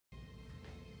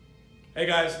Hey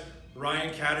guys,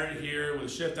 Ryan Cadaret here with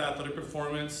Shift Athletic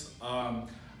Performance. I'm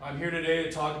here today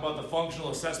to talk about the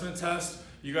functional assessment test.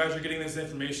 You guys are getting this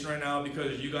information right now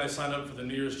because you guys signed up for the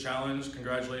New Year's Challenge.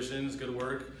 Congratulations, good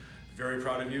work. Very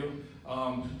proud of you.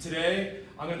 Today,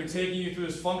 I'm going to be taking you through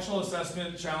this functional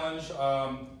assessment challenge.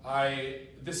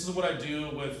 This is what I do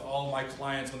with all of my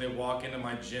clients when they walk into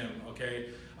my gym, okay?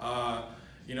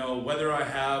 You know, whether I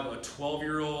have a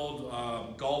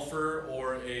 12-year-old golfer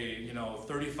or a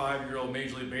 35-year-old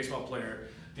Major League Baseball player,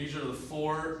 these are the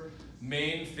four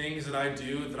main things that I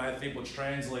do that I think will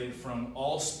translate from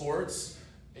all sports,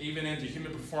 even into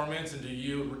human performance, into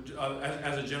you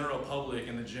as a general public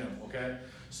in the gym, okay?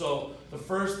 So the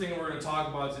first thing we're going to talk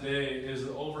about today is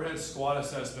the overhead squat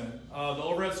assessment. The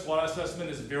overhead squat assessment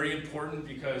is very important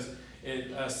because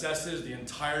it assesses the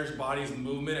entire body's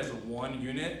movement as a one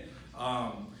unit.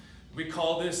 We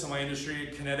call this in my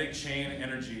industry kinetic chain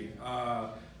energy.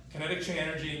 Kinetic chain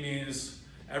energy means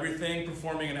everything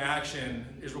performing an action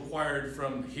is required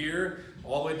from here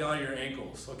all the way down to your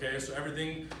ankles, okay? So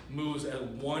everything moves as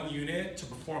one unit to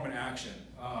perform an action.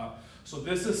 So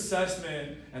this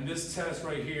assessment and this test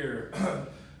right here,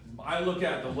 I look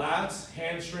at the lats,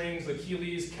 hamstrings,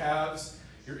 Achilles, calves,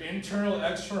 your internal,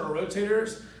 external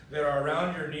rotators that are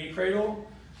around your knee cradle,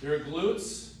 your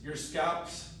glutes, your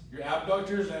scaps, your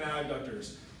abductors and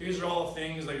adductors. These are all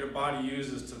things that your body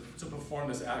uses to perform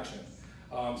this action.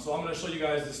 So I'm going to show you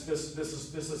guys this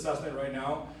assessment right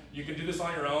now. You can do this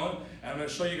on your own, and I'm going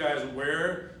to show you guys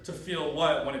where to feel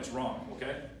what when it's wrong,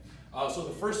 okay? So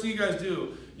the first thing you guys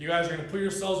do, you guys are going to put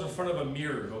yourselves in front of a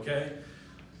mirror, okay?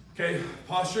 Okay,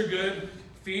 posture good,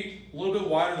 feet a little bit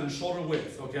wider than shoulder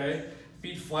width, okay?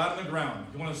 Feet flat on the ground.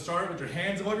 You want to start with your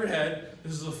hands above your head.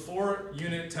 This is a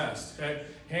 4-unit test, okay?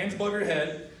 Hands above your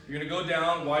head. You're going to go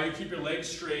down while you keep your legs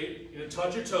straight. You're going to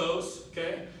touch your toes,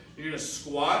 okay? You're going to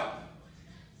squat,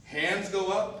 hands go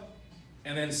up,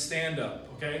 and then stand up,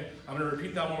 okay? I'm going to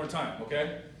repeat that one more time,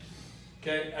 okay?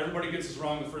 Okay, everybody gets this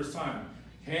wrong the first time.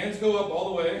 Hands go up all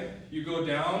the way. You go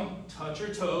down, touch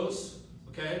your toes,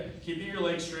 okay? Keeping your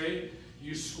legs straight.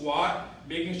 You squat,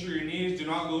 making sure your knees do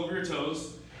not go over your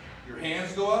toes. Your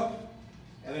hands go up,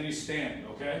 and then you stand,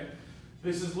 okay?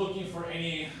 This is looking for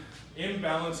any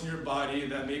imbalance in your body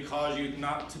that may cause you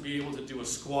not to be able to do a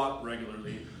squat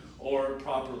regularly or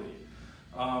properly.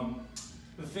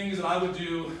 The things that I would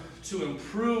do to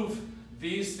improve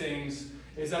these things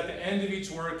is at the end of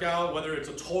each workout, whether it's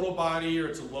a total body or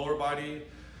it's a lower body,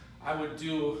 I would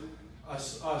do a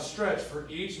stretch for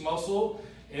each muscle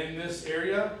in this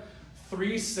area,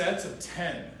 3 sets of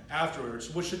 10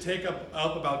 afterwards, which should take up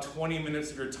about 20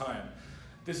 minutes of your time.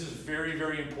 This is very,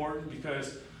 very important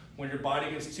because when your body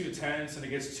gets too tense and it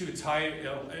gets too tight,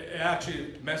 it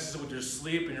actually messes with your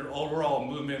sleep and your overall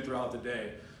movement throughout the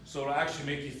day. So it'll actually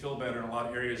make you feel better in a lot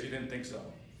of areas you didn't think so.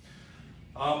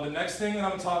 The next thing that I'm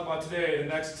going to talk about today, the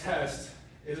next test,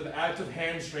 is an active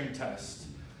hamstring test.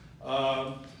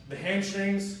 The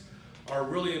hamstrings are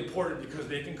really important because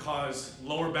they can cause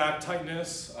lower back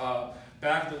tightness,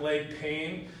 back to leg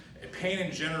pain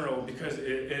in general, because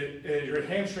your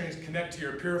hamstrings connect to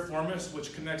your piriformis,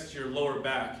 which connects to your lower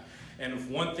back. And if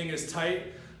one thing is tight,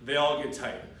 they all get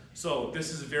tight. So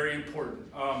this is very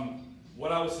important.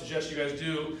 What I would suggest you guys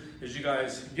do is you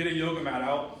guys get a yoga mat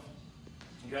out,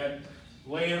 okay?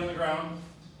 Lay it on the ground.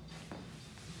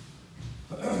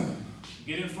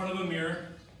 Get in front of a mirror,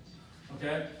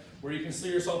 okay? Where you can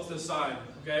see yourself to the side,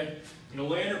 okay? You're gonna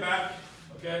lay on your back,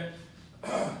 okay?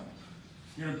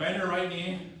 You're gonna bend your right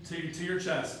knee to your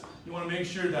chest. You wanna make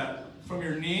sure that from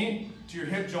your knee to your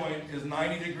hip joint is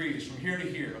 90 degrees, from here to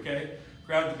here, okay?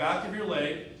 Grab the back of your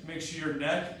leg, make sure your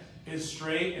neck is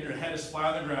straight and your head is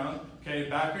flat on the ground, okay?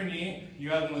 Back your knee, you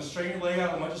have to straighten your leg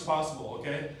out as much as possible,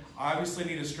 okay? Obviously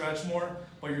need to stretch more,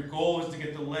 but your goal is to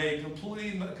get the leg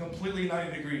completely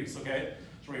 90 degrees, okay?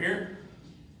 So right here,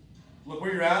 look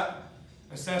where you're at,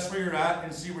 assess where you're at,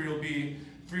 and see where you'll be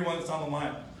 3 months down the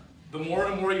line. The more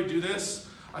and more you do this,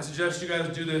 I suggest you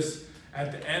guys do this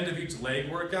at the end of each leg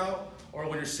workout or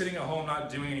when you're sitting at home not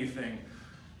doing anything.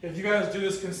 If you guys do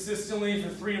this consistently for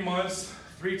 3 months,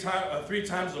 three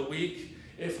times a week,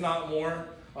 if not more,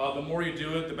 the more you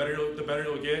do it, the better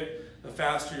you'll get, the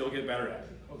faster you'll get better at it,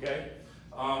 okay?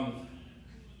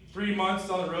 3 months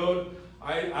down the road,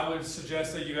 I would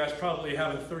suggest that you guys probably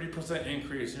have a 30%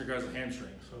 increase in your guys'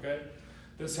 hamstrings, okay?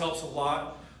 This helps a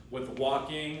lot with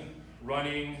walking,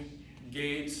 running,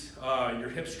 gait, your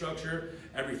hip structure,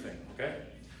 everything, okay?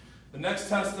 The next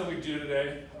test that we do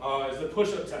today is the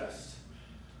push-up test.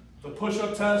 The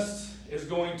push-up test is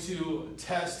going to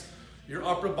test your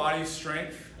upper body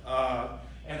strength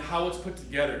and how it's put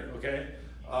together, okay?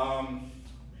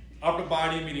 Upper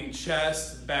body meaning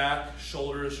chest, back,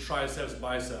 shoulders, triceps,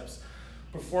 biceps.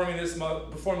 Performing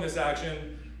this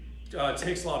action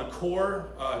takes a lot of core,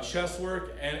 chest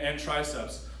work, and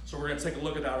triceps. So we're gonna take a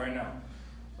look at that right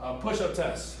now. Push-up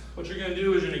test. What you're gonna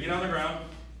do is you're gonna get on the ground.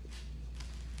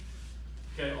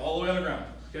 Okay, all the way on the ground,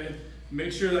 okay?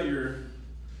 Make sure that your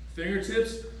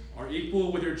fingertips are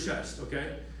equal with your chest,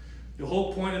 okay? The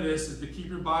whole point of this is to keep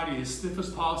your body as stiff as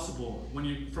possible when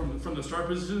you from the start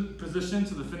position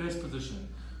to the finish position,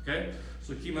 okay?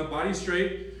 So keep my body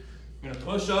straight. I'm gonna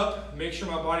push up, make sure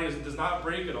my body does not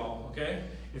break at all, okay?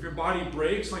 If your body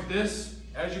breaks like this,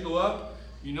 as you go up,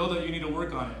 you know that you need to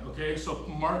work on it, okay? So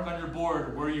mark on your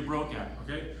board where you broke at,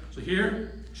 okay? So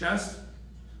here, chest.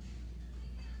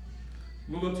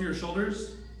 Move up to your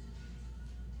shoulders.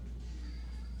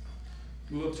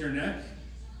 Move up to your neck.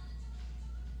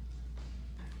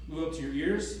 Move up to your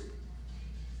ears.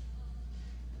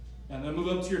 And then move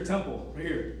up to your temple, right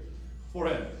here.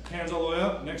 Forehead. Hands all the way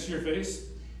up, next to your face.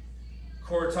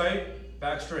 Core tight,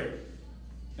 back straight,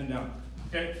 and down,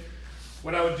 okay?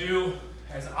 What I would do,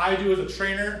 as I do as a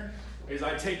trainer, is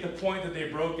I take the point that they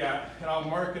broke at, and I'll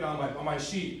mark it on my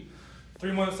sheet.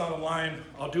 3 months down the line,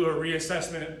 I'll do a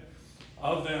reassessment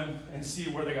of them and see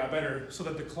where they got better so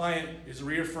that the client is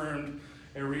reaffirmed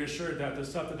and reassured that the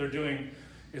stuff that they're doing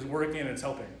is working and it's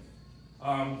helping.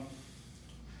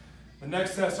 The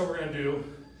next test that we're gonna do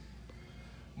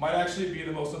might actually be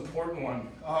the most important one.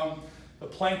 The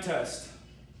plank test.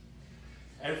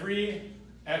 Every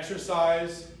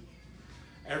exercise,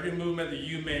 every movement that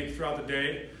you make throughout the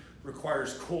day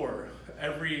requires core.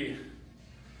 Every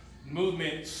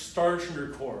movement starts from your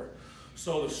core.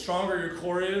 So the stronger your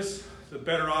core is, the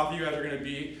better off you guys are gonna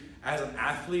be as an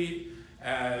athlete,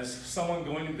 as someone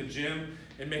going to the gym.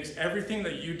 It makes everything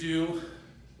that you do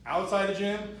outside the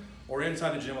gym or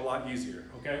inside the gym a lot easier,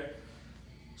 okay?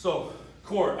 So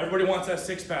core, everybody wants that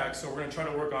six pack, so we're gonna try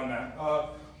to work on that.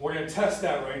 We're gonna test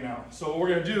that right now. So what we're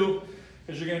gonna do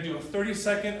is you're gonna do a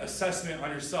 30-second assessment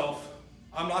on yourself.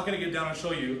 I'm not gonna get down and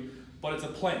show you, but it's a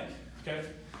plank, okay?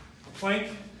 A plank,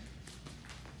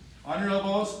 on your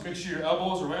elbows, make sure your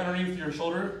elbows are right underneath your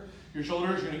shoulders. You're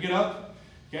gonna get up,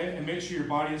 okay, and make sure your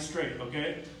body is straight,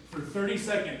 okay? For 30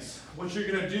 seconds, what you're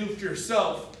gonna do for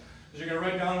yourself is you're gonna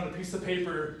write down on a piece of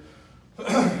paper,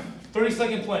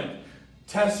 30-second plank.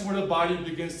 Test where the body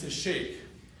begins to shake.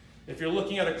 If you're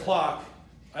looking at a clock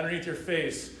underneath your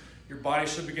face, your body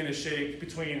should begin to shake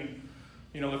between,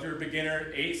 if you're a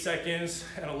beginner, 8 seconds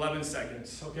and 11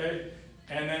 seconds, okay?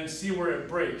 And then see where it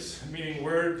breaks, meaning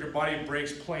where your body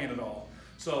breaks playing at all.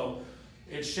 So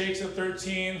it shakes at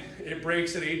 13, it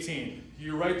breaks at 18.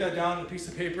 You write that down on a piece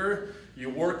of paper, you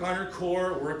work on your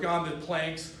core, work on the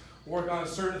planks, work on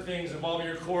certain things involving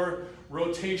your core,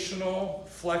 rotational,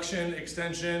 flexion,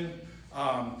 extension,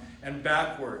 and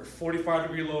back work.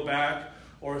 45-degree low back,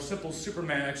 or a simple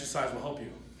Superman exercise will help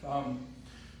you.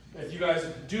 If you guys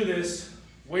do this,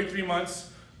 wait 3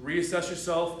 months, reassess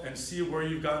yourself, and see where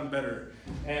you've gotten better.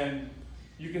 And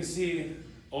you can see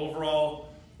overall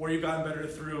where you've gotten better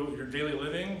through your daily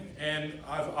living, and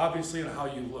obviously in how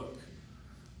you look.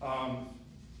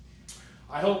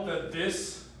 I hope that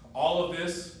all of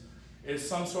this is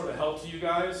some sort of help to you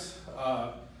guys.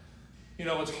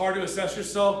 It's hard to assess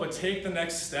yourself, but take the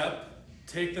next step.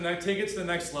 Take it to the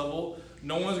next level.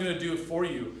 No one's gonna do it for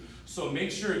you. So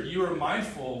make sure you are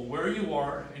mindful where you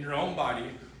are in your own body,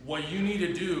 what you need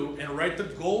to do, and write the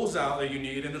goals out that you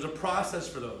need, and there's a process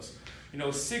for those.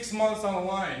 6 months down the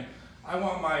line, I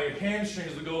want my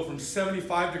hamstrings to go from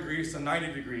 75 degrees to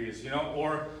 90 degrees,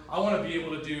 or I wanna be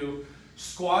able to do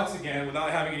squats again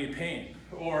without having any pain.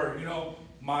 Or,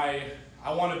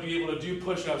 I wanna be able to do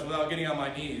push-ups without getting on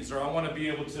my knees, or I wanna be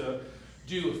able to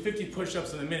do 50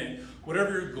 push-ups in a minute.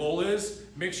 Whatever your goal is,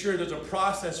 make sure there's a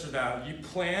process for that. You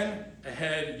plan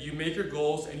ahead, you make your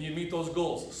goals, and you meet those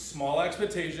goals. Small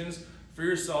expectations for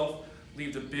yourself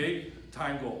lead to big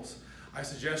time goals. I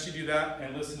suggest you do that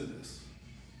and listen to this.